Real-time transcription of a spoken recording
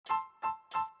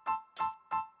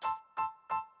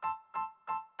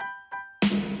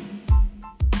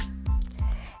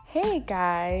Hey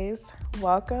guys,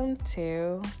 welcome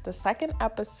to the second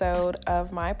episode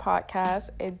of my podcast,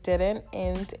 It Didn't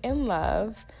End in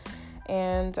Love.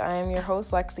 And I'm your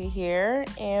host, Lexi, here.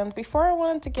 And before I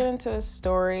wanted to get into the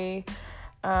story,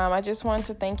 I just wanted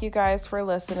to thank you guys for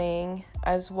listening,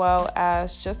 as well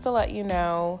as just to let you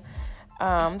know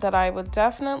that I would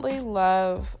definitely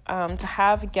love to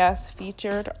have guests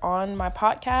featured on my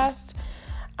podcast.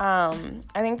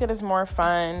 I think that it's more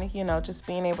fun, just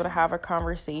being able to have a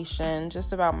conversation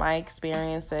just about my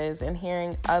experiences and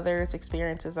hearing others'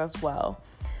 experiences as well.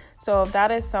 So if that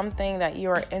is something that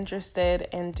you are interested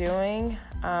in doing,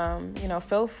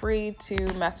 feel free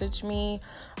to message me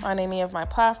on any of my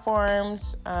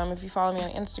platforms. If you follow me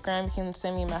on Instagram, you can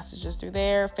send me messages through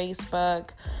there,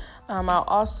 Facebook. I'll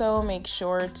also make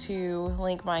sure to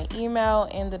link my email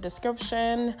in the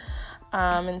description.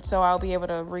 And so I'll be able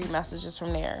to read messages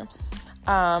from there.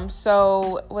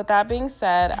 So with that being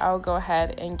said, I'll go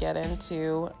ahead and get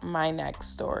into my next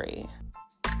story.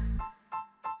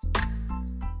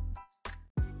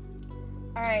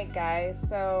 All right, guys,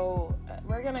 so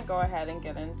we're going to go ahead and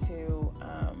get into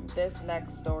this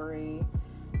next story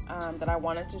that I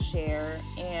wanted to share.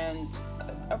 And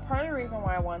a part of the reason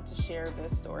why I want to share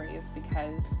this story is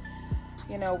because,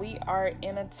 we are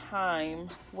in a time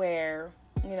where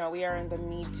we are in the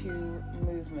Me Too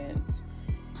movement.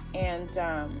 And,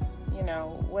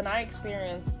 when I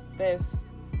experienced this,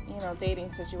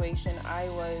 dating situation, I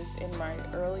was in my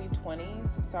early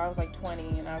 20s. So I was like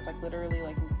 20 and I was like literally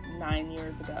like 9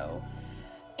 years ago.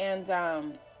 And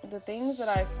the things that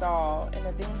I saw and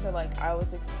the things that like I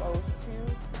was exposed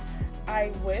to,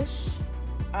 I wish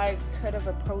I could have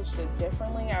approached it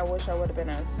differently. I wish I would have been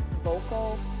as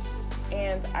vocal.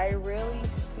 And I really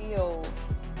feel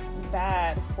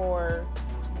bad for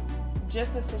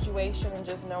just the situation and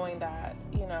just knowing that,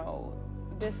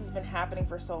 this has been happening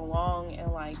for so long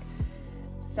and like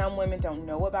some women don't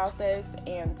know about this.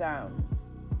 And,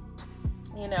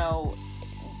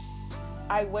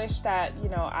 I wish that,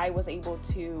 I was able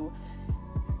to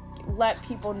let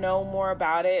people know more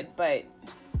about it, but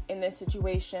in this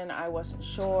situation, I wasn't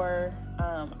sure.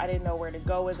 I didn't know where to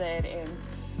go with it. And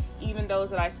even those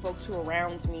that I spoke to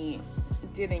around me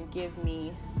didn't give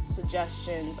me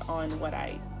suggestions on what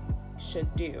I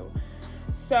should do.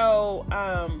 So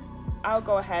I'll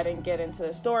go ahead and get into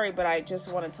the story, but I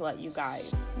just wanted to let you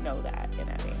guys know that in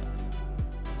advance.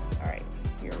 All right,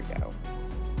 here we go.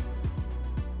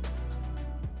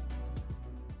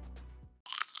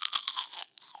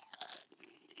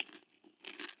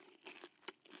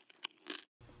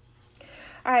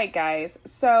 All right, guys.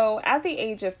 So at the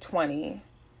age of 20,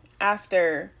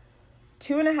 after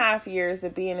 2.5 years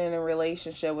of being in a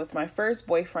relationship with my first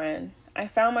boyfriend, I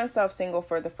found myself single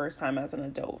for the first time as an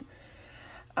adult.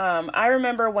 I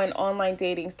remember when online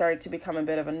dating started to become a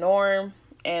bit of a norm,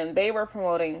 and they were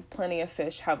promoting Plenty of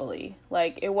Fish heavily.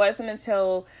 Like, it wasn't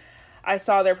until I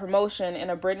saw their promotion in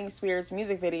a Britney Spears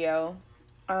music video,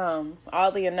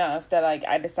 oddly enough, that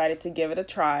I decided to give it a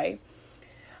try.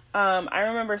 I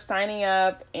remember signing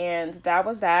up, and that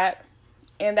was that.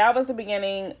 And that was the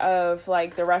beginning of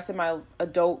the rest of my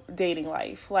adult dating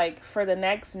life. For the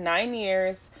next 9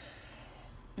 years,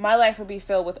 my life would be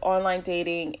filled with online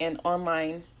dating and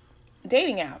online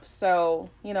dating apps. So,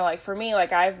 for me,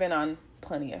 I've been on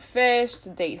Plenty of Fish,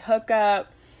 Date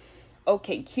Hookup,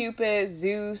 OkCupid,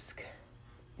 Zeus,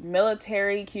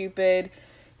 Military Cupid,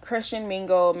 Christian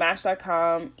Mingle,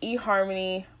 Match.com,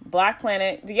 eHarmony, Black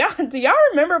Planet. Do y'all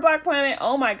remember Black Planet?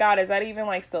 Oh my God, is that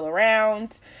even still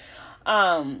around?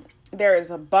 There's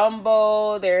a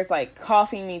Bumble, there's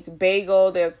Coffee Meets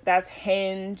Bagel, that's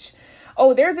Hinge.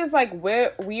 Oh, there's this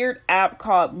weird app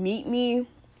called Meet Me.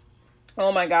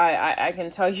 Oh my God, I can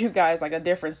tell you guys a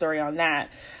different story on that.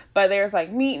 But there's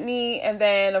Meet Me, and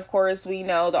then of course we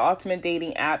know the ultimate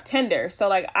dating app, Tinder.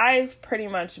 So I've pretty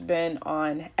much been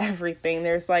on everything.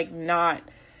 There's not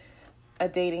a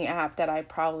dating app that I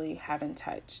probably haven't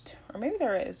touched. Or maybe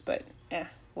there is, but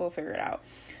we'll figure it out.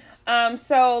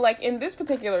 So in this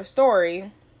particular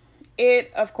story,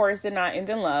 it of course did not end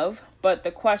in love, but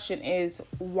the question is,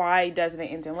 why doesn't it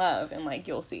end in love? And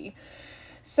you'll see.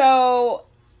 So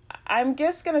I'm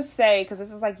just going to say, cause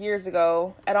this is years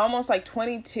ago, at almost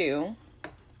 22,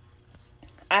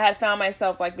 I had found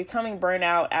myself becoming burnt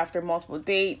out after multiple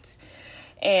dates.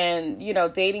 And,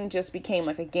 dating just became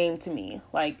a game to me.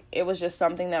 It was just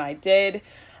something that I did.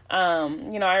 I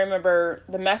remember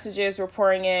the messages were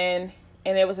pouring in,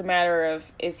 and it was a matter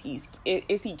of, is he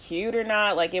cute or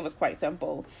not? It was quite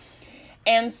simple.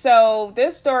 And so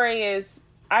this story is,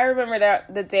 I remember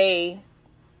that the day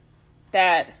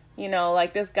that You know,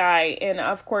 like this guy, and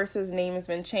of course his name has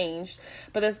been changed,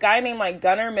 but this guy named like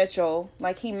Gunnar Mitchell,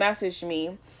 like he messaged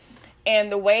me,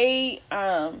 and the way,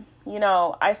 you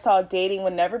know, I saw dating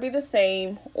would never be the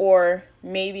same, or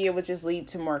maybe it would just lead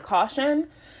to more caution.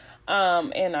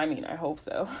 And I mean, I hope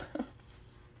so.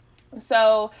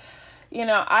 So, you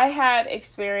know, I had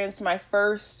experienced my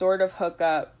first sort of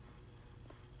hookup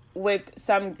with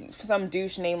some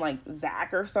douche named like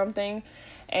Zach or something.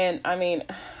 And I mean,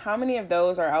 how many of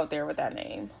those are out there with that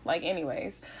name? Like,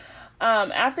 anyways,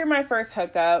 after my first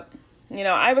hookup, you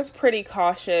know, I was pretty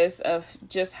cautious of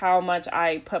just how much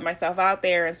I put myself out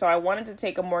there. And so I wanted to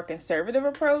take a more conservative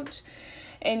approach.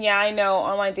 And yeah, I know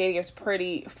online dating is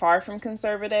pretty far from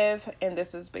conservative. And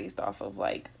this is based off of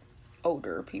like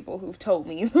older people who've told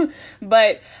me.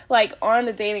 But like on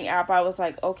the dating app, I was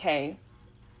like, okay,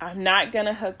 I'm not going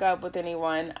to hook up with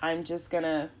anyone. I'm just going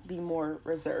to be more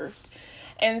reserved.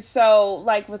 And so,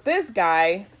 like, with this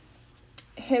guy,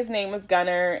 his name was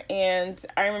Gunnar, and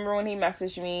I remember when he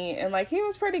messaged me, and, like, he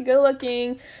was pretty good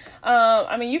looking.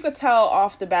 I mean, you could tell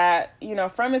off the bat, you know,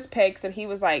 from his pics that he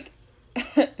was, like,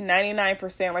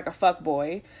 99% like a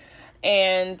fuckboy.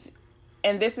 And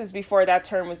this is before that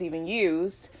term was even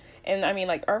used. And, I mean,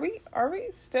 like, are we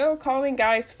still calling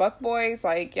guys fuckboys?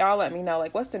 Like, y'all let me know,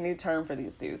 like, what's the new term for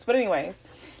these dudes? But anyways,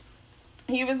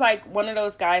 he was like one of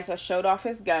those guys that showed off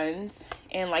his guns,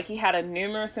 and like he had a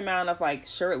numerous amount of like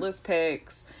shirtless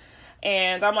pics.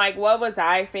 And I'm like, what was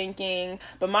I thinking?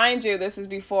 But mind you, this is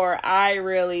before I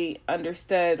really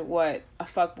understood what a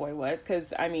fuckboy was.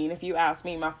 Because, I mean, if you ask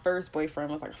me, my first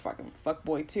boyfriend was like a fucking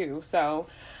fuckboy too. So,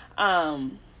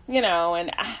 you know,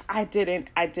 and I didn't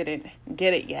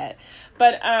get it yet.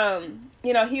 But,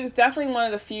 you know, he was definitely one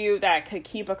of the few that could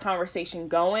keep a conversation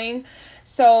going.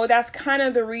 So that's kind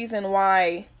of the reason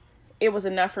why it was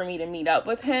enough for me to meet up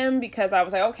with him, because I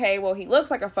was like, okay, well, he looks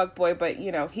like a fuckboy, but,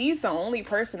 you know, he's the only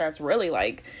person that's really,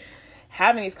 like,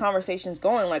 having these conversations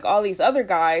going. Like, all these other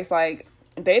guys, like,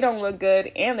 they don't look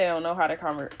good, and they don't know how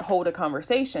to hold a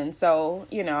conversation. So,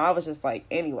 you know, I was just like,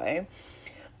 anyway.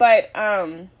 But,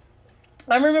 I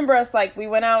remember us, like, we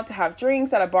went out to have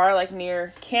drinks at a bar, like,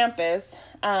 near campus,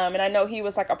 and I know he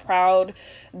was, like, a proud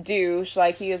douche.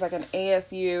 Like, he was, like, an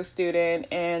ASU student,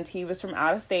 and he was from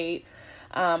out of state.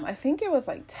 I think it was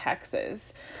like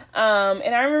Texas.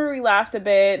 And I remember we laughed a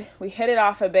bit, we hit it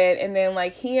off a bit, and then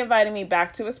like he invited me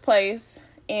back to his place,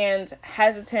 and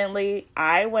hesitantly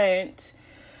I went.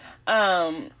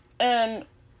 And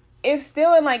it's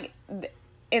still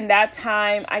in that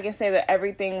time, I can say that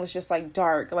everything was just like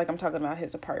dark. Like I'm talking about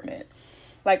his apartment,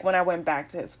 like when I went back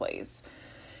to his place.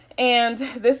 And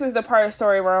this is the part of the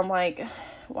story where I'm like,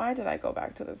 why did I go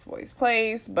back to this boy's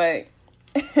place? But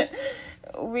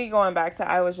we going back to,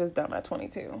 I was just dumb at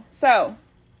 22. So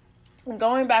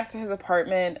going back to his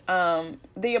apartment,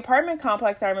 the apartment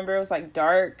complex, I remember it was like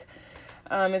dark.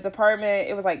 His apartment,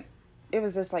 it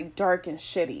was just like dark and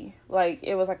shitty. Like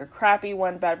it was like a crappy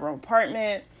 1-bedroom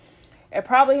apartment. It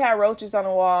probably had roaches on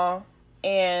the wall,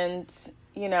 and,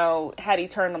 you know, had he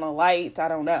turned on the lights, I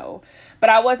don't know. But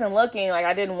I wasn't looking, like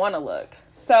I didn't want to look.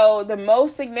 So the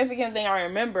most significant thing I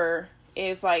remember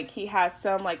is like he had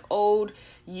some like old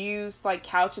used like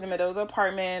couch in the middle of the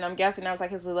apartment. I'm guessing that was like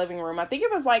his living room. I think it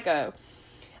was like I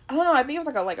think it was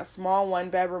like a small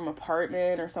 1-bedroom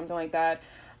apartment or something like that.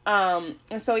 And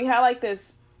so he had like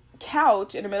this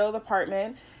couch in the middle of the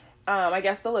apartment, I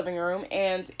guess the living room,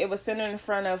 and it was sitting in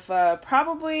front of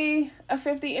probably a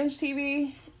 50-inch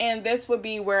TV, and this would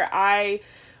be where I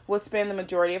would spend the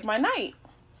majority of my night.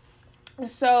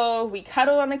 So we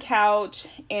cuddled on the couch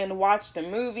and watched a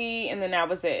movie, and then that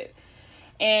was it.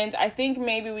 And I think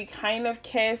maybe we kind of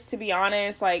kissed, to be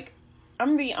honest. Like, I'm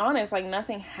gonna be honest, like,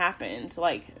 nothing happened.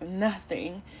 Like,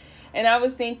 nothing. And I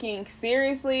was thinking,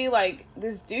 seriously, like,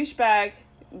 this douchebag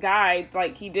guy,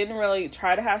 like, he didn't really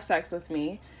try to have sex with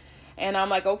me. And I'm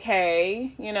like,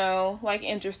 okay, you know, like,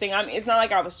 interesting. It's not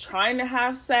like I was trying to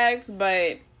have sex,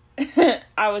 but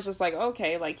I was just like,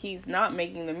 okay, like, he's not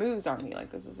making the moves on me.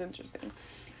 Like, this is interesting.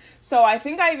 So I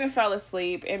think I even fell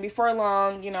asleep. And before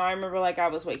long, you know, I remember, like, I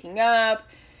was waking up.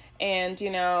 And,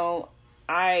 you know,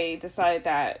 I decided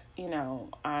that, you know,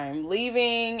 I'm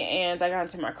leaving. And I got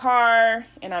into my car.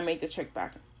 And I made the trip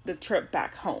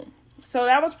back home. So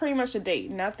that was pretty much the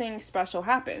date. Nothing special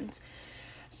happened.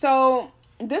 So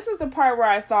this is the part where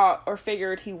I thought or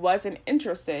figured he wasn't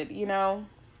interested, you know.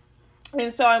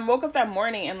 And so I woke up that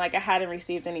morning and, like, I hadn't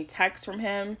received any text from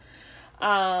him.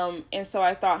 And so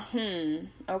I thought,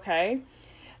 okay.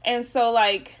 And so,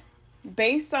 like,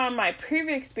 based on my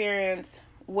previous experience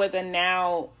with a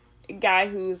now guy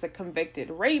who's a convicted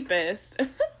rapist,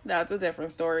 that's a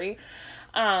different story.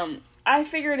 I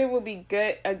figured it would be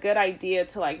a good idea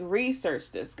to like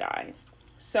research this guy.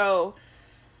 So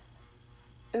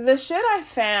the shit I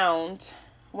found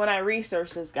when I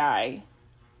researched this guy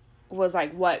was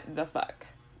like, what the fuck?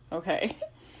 Okay.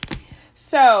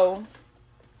 So,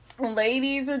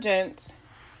 ladies or gents,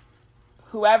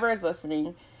 whoever is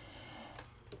listening,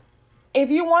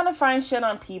 if you want to find shit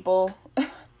on people,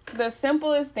 the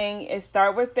simplest thing is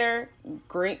start with their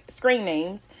screen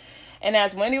names. And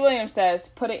as Wendy Williams says,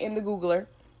 put it in the Googler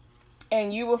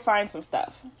and you will find some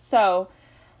stuff. So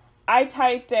I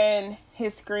typed in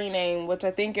his screen name, which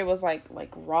I think it was like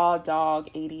Raw Dog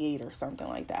 88 or something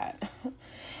like that.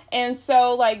 And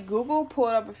so like Google pulled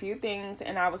up a few things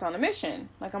and I was on a mission.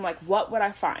 Like, I'm like, what would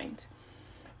I find?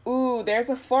 Ooh, there's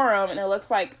a forum and it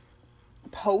looks like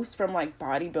posts from like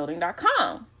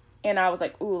bodybuilding.com. And I was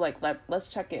like, ooh, like let's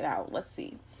check it out. Let's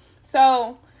see.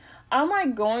 So I'm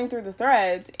like going through the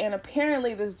threads and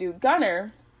apparently this dude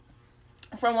Gunner,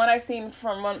 from what I've seen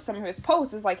from some of his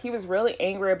posts, is like he was really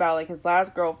angry about like his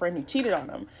last girlfriend who cheated on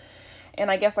him.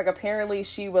 And I guess like apparently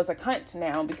she was a cunt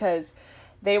now because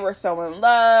they were so in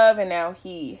love and now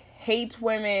he hates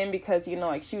women because, you know,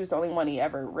 like she was the only one he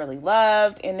ever really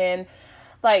loved. And then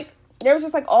like there was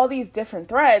just like all these different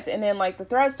threads. And then like the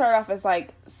threads start off as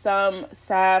like some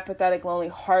sad, pathetic, lonely,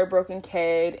 heartbroken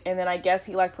kid. And then I guess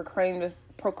he like proclaimed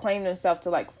himself to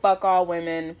like fuck all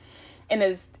women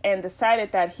and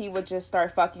decided that he would just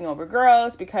start fucking over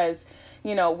girls because,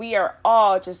 you know, we are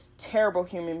all just terrible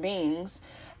human beings.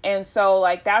 And so,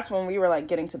 like, that's when we were, like,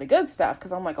 getting to the good stuff.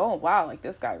 Because I'm like, oh, wow, like,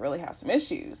 this guy really has some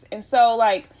issues. And so,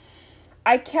 like,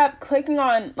 I kept clicking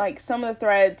on, like, some of the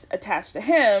threads attached to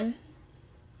him.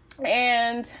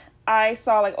 And I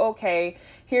saw, like, okay,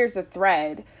 here's a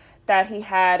thread that he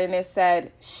had. And it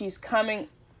said, she's coming,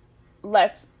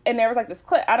 and there was, like, this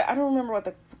clip. I don't remember what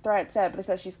the thread said, but it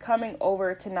says, she's coming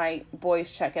over tonight.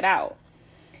 Boys, check it out.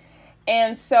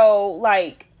 And so,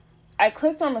 like, I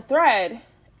clicked on the thread.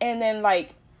 And then,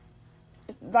 like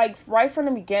right from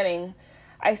the beginning,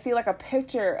 I see like a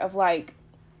picture of like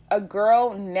a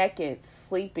girl naked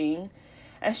sleeping,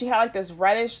 and she had like this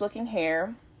reddish looking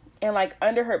hair, and like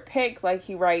under her pic, like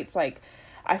he writes like,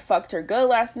 I fucked her good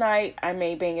last night, I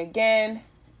may bang again.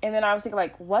 And then I was thinking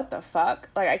like, what the fuck?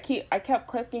 Like I kept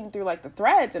clicking through like the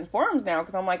threads and forums now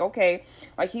because I'm like, okay,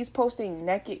 like he's posting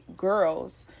naked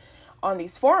girls on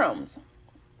these forums.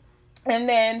 And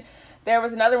then there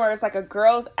was another one where it's like a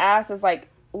girl's ass is like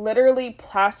literally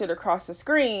plastered across the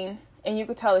screen, and you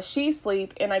could tell that she's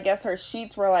asleep, and I guess her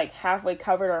sheets were like halfway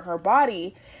covered on her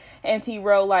body. And he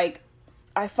wrote like,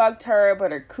 I fucked her,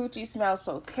 but her coochie smells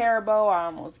so terrible, I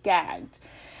almost gagged.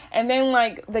 And then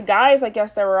like the guys, I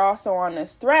guess, that were also on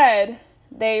this thread,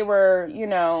 they were, you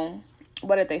know,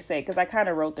 what did they say? Because I kind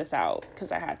of wrote this out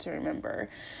because I had to remember.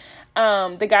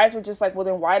 The guys were just like, well,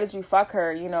 then why did you fuck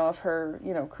her? You know, if her,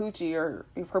 you know, coochie or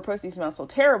if her pussy smells so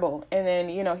terrible. And then,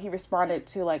 you know, he responded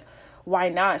to like, why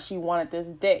not? She wanted this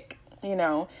dick, you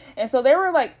know? And so there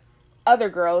were like other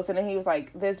girls. And then he was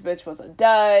like, this bitch was a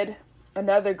dud.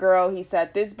 Another girl, he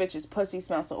said, this bitch's pussy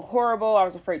smells so horrible, I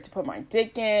was afraid to put my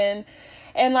dick in.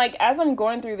 And like, as I'm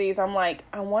going through these, I'm like,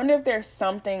 I wonder if there's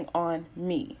something on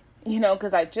me. You know,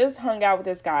 because I just hung out with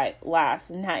this guy last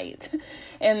night.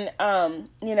 And,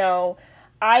 you know,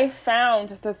 I found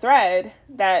the thread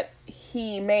that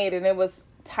he made, and it was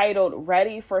titled,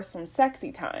 Ready for Some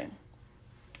Sexy Time.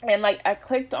 And, like, I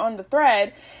clicked on the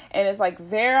thread, and it's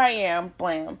like, there I am,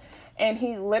 blam. And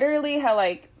he literally had,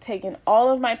 like, taken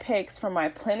all of my pics from my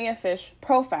Plenty of Fish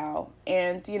profile.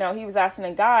 And, you know, he was asking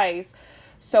the guys,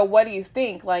 so what do you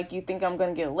think? Like, you think I'm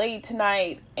going to get laid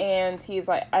tonight? And he's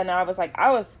like, and I was like, I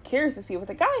was curious to see what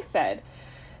the guy said.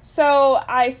 So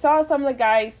I saw some of the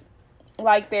guys,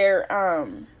 like their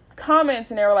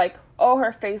comments, and they were like, oh,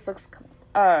 her face looks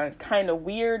kind of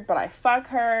weird, but I fuck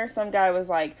her. Some guy was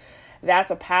like,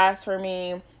 that's a pass for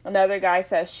me. Another guy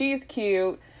says she's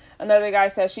cute. Another guy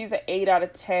says she's an 8 out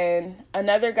of 10.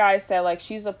 Another guy said, like,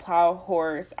 she's a plow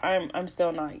horse. I'm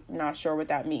still not sure what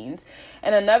that means.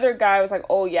 And another guy was like,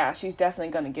 oh, yeah, she's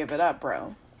definitely going to give it up,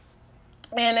 bro.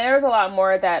 And there's a lot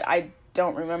more that I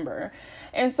don't remember.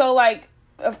 And so, like,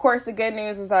 of course, the good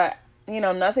news was that, you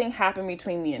know, nothing happened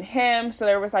between me and him. So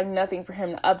there was, like, nothing for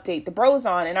him to update the bros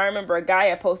on. And I remember a guy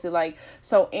had posted, like,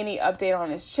 so any update on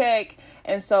his chick.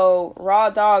 And so Raw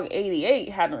Dog 88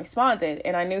 hadn't responded.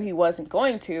 And I knew he wasn't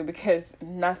going to because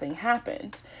nothing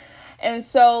happened. And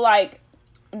so, like,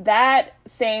 that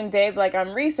same day, like,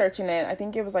 I'm researching it. I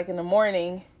think it was, like, in the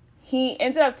morning. He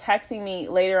ended up texting me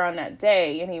later on that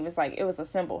day. And he was like, it was a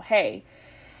simple hey.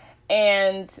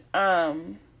 And,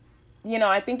 you know,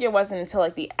 I think it wasn't until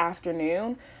like the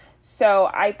afternoon So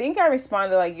I think I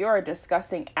responded like, "You're a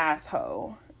disgusting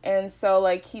asshole." And so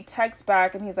like he texts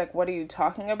back and he's like, "What are you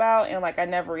talking about?" And like I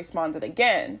never responded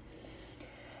again.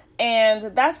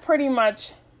 And that's pretty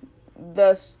much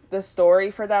the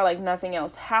story for that. Like nothing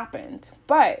else happened.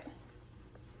 But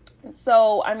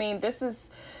so I mean,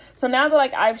 so now that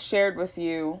like I've shared with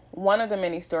you one of the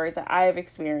many stories that I have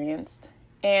experienced,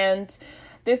 and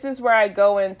this is where I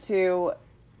go into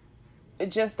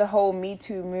just the whole Me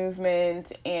Too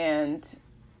movement and,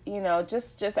 you know,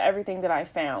 just everything that I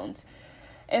found.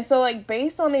 And so like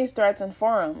based on these threads and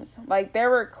forums, like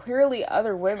there were clearly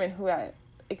other women who had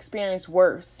experienced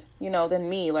worse, you know, than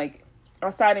me, like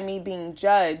outside of me being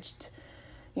judged,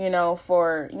 you know,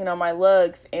 for, you know, my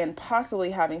looks and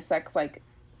possibly having sex. Like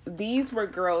these were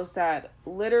girls that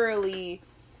literally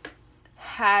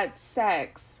had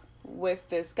sex with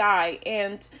this guy.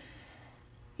 And,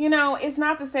 you know, it's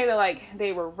not to say that like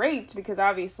they were raped, because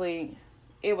obviously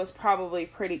it was probably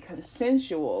pretty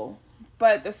consensual,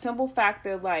 but the simple fact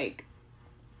that like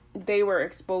they were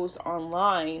exposed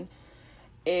online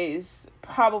is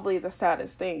probably the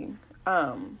saddest thing.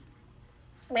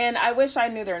 And I wish I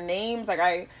knew their names. Like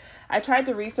I tried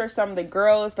to research some of the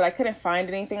girls, but I couldn't find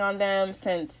anything on them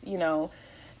since, you know,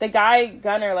 the guy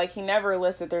Gunner, like he never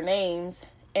listed their names.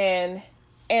 And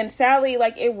sadly,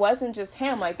 like it wasn't just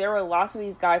him. Like there were lots of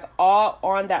these guys all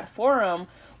on that forum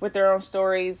with their own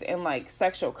stories and like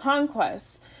sexual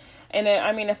conquests. And then,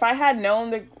 I mean, if I had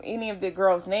known any of the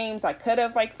girls' names, I could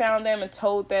have like found them and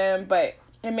told them, but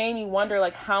it made me wonder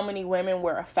like how many women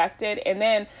were affected. And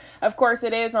then of course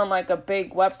it is on like a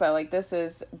big website, like this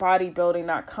is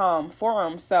bodybuilding.com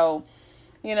forum. So,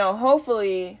 you know,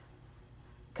 hopefully,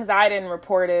 because I didn't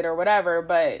report it or whatever,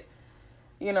 but,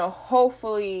 you know,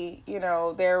 hopefully, you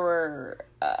know, there were,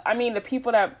 I mean, the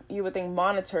people that you would think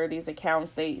monitor these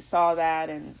accounts, they saw that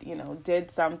and, you know,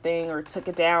 did something or took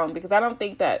it down, because I don't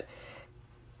think that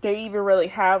they even really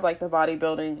have like the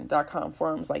bodybuilding.com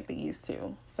forums like they used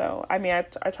to. So, I mean,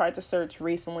 I tried to search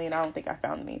recently and I don't think I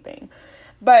found anything.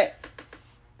 But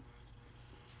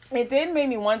it did make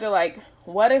me wonder, like,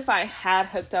 what if I had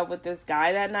hooked up with this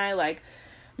guy that night? Like,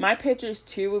 my pictures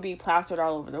too would be plastered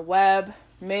all over the web.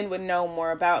 Men would know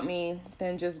more about me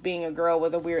than just being a girl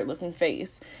with a weird looking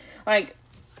face. Like,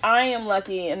 I am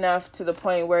lucky enough to the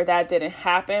point where that didn't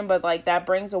happen, but like that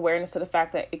brings awareness to the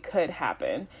fact that it could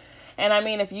happen. And I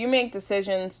mean, if you make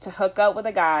decisions to hook up with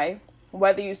a guy,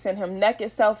 whether you send him naked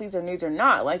selfies or nudes or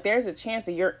not, like there's a chance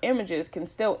that your images can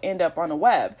still end up on the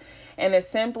web. And it's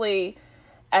simply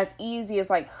as easy as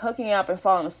like hooking up and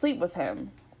falling asleep with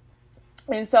him.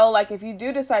 And so like if you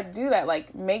do decide to do that,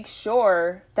 like make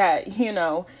sure that, you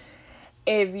know,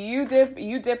 if you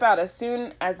dip out as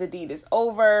soon as the deed is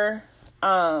over.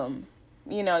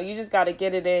 You know, you just got to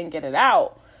get it in, get it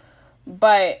out.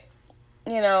 But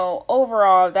you know,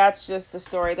 overall, that's just the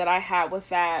story that I had with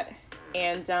that.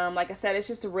 And like I said, it's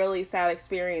just a really sad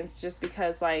experience, just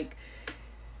because, like,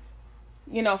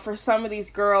 you know, for some of these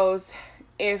girls,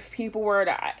 if people were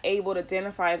able to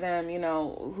identify them, you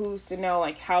know, who's to know,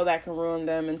 like, how that can ruin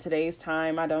them in today's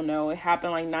time. I don't know. It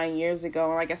happened like 9 years ago.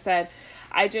 And like I said,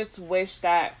 I just wish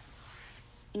that,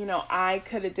 you know, I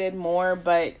could have did more,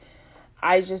 but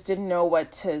I just didn't know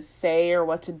what to say or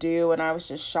what to do, and I was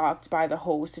just shocked by the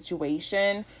whole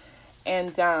situation.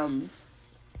 And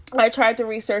I tried to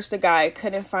research the guy,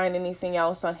 couldn't find anything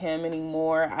else on him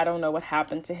anymore. I don't know what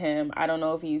happened to him. I don't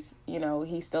know if he's, you know,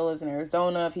 he still lives in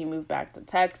Arizona, if he moved back to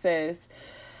Texas.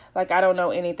 Like, I don't know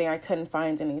anything. I couldn't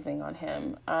find anything on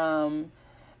him.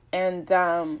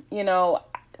 You know,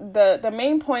 the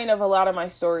main point of a lot of my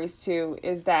stories too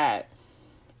is that,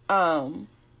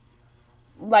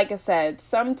 like I said,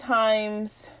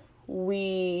 sometimes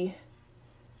we're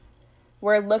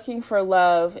looking for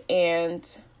love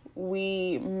and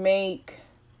we make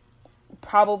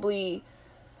probably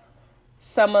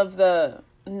some of the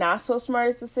not so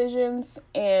smartest decisions.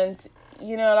 And,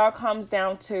 you know, it all comes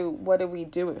down to what do we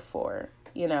do it for,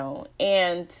 you know?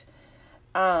 And,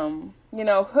 you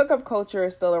know, hookup culture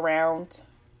is still around,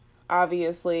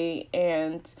 obviously.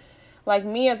 And like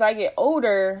me, as I get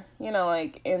older, you know,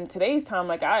 like in today's time,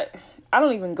 like I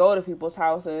don't even go to people's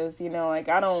houses, you know, like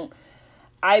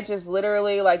I just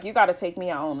literally, like, you got to take me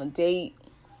out on a date.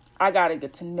 I got to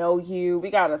get to know you.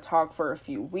 We got to talk for a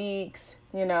few weeks,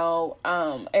 you know,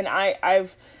 and I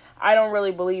don't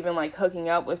really believe in like hooking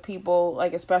up with people,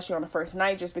 like, especially on the first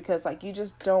night, just because like you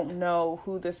just don't know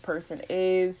who this person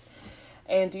is,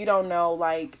 and you don't know,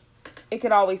 like, it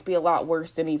could always be a lot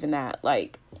worse than even that.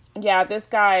 Like, yeah, this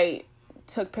guy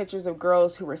took pictures of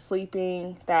girls who were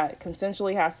sleeping that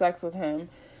consensually had sex with him,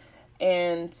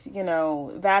 and, you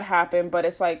know, that happened, but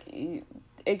it's like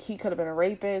he could have been a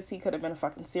rapist. He could have been a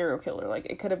fucking serial killer. Like,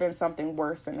 it could have been something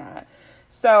worse than that.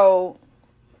 So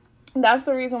that's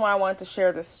the reason why I wanted to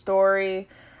share this story.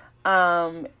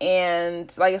 And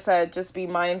like I said, just be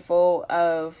mindful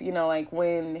of, you know, like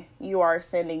when you are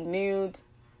sending nudes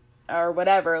or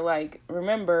whatever, like,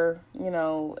 remember, you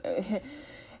know,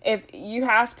 if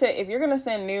you're going to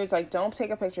send nudes, like, don't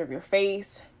take a picture of your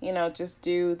face, you know, just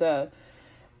do the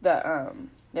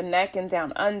neck and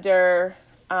down under.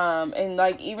 And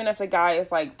like, even if the guy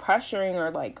is like pressuring or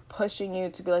like pushing you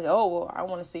to be like, oh, well, I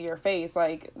want to see your face.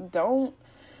 Like, don't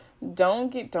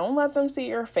let them see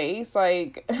your face.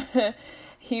 Like,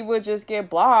 he would just get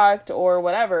blocked or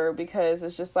whatever, because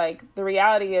it's just like, the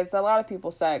reality is that a lot of people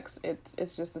sex.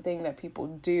 It's just the thing that people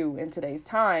do in today's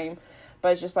time,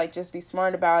 but it's just like, just be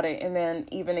smart about it. And then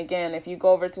even again, if you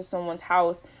go over to someone's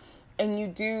house and you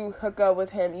do hook up with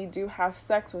him, you do have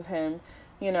sex with him,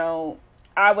 you know,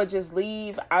 I would just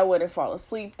leave. I wouldn't fall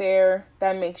asleep there.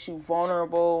 That makes you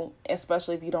vulnerable,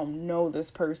 especially if you don't know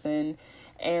this person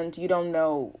and you don't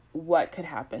know what could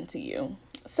happen to you.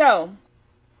 So,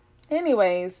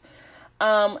 anyways,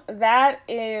 that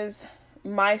is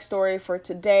my story for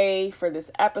today, for this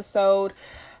episode.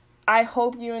 I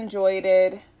hope you enjoyed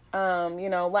it. You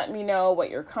know, let me know what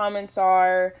your comments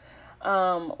are.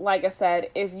 Like I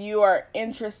said, if you are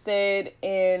interested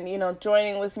in, you know,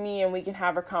 joining with me and we can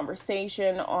have a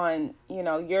conversation on, you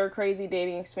know, your crazy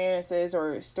dating experiences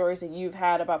or stories that you've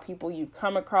had about people you've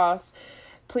come across,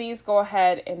 please go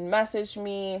ahead and message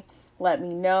me. Let me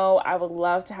know. I would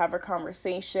love to have a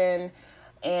conversation,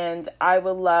 and I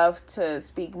would love to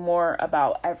speak more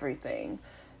about everything.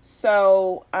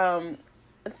 So,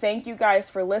 thank you guys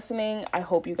for listening. I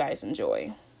hope you guys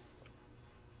enjoy.